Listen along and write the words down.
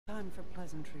Time for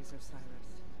pleasantries,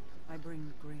 Osiris. I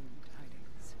bring grim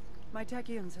tidings. My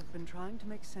Techians have been trying to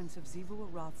make sense of Xivu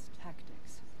Arath's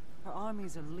tactics. Her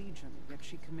armies are legion, yet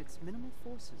she commits minimal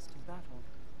forces to battle.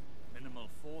 Minimal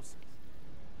forces?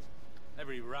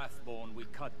 Every Wrathborn we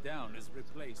cut down is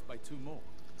replaced by 2 more.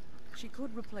 She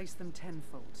could replace them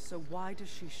tenfold, so why does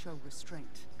she show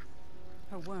restraint?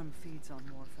 Her worm feeds on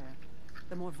warfare.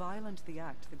 The more violent the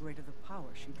act, the greater the power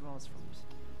she draws from it.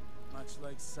 Much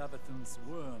like Sabathun's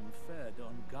worm fed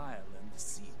on guile and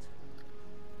deceit.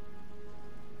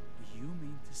 Do you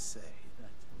mean to say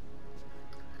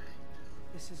that...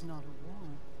 This is not a war.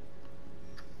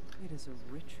 It is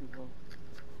a ritual.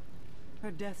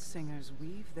 Her death singers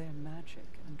weave their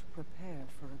magic and prepare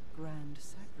for a grand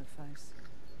sacrifice.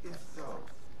 If so,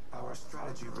 our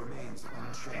strategy remains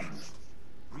unchanged.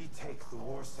 Retake the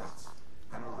war sets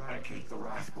and eradicate the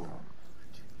Wrathborn.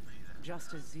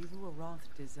 Just as Xivu Arath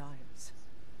desires.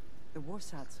 The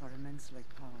Warsats are immensely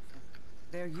powerful.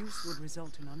 Their use would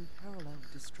result in unparalleled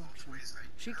destruction.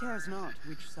 She cares not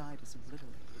which side is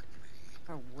obliterated.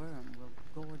 Her worm will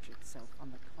gorge itself on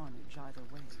the carnage either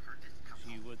way.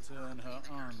 She would turn her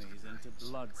armies into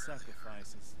blood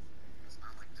sacrifices.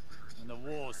 And the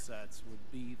Warsats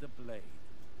would be the blade.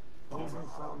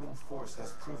 Overwhelming force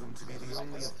has proven to be the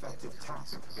only effective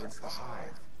tactic against the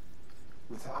Hive.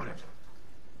 Without it,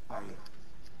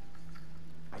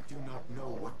 I do not know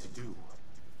what to do.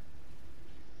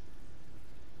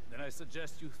 Then I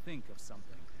suggest you think of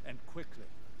something, and quickly.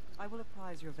 I will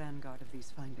apprise your vanguard of these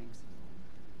findings.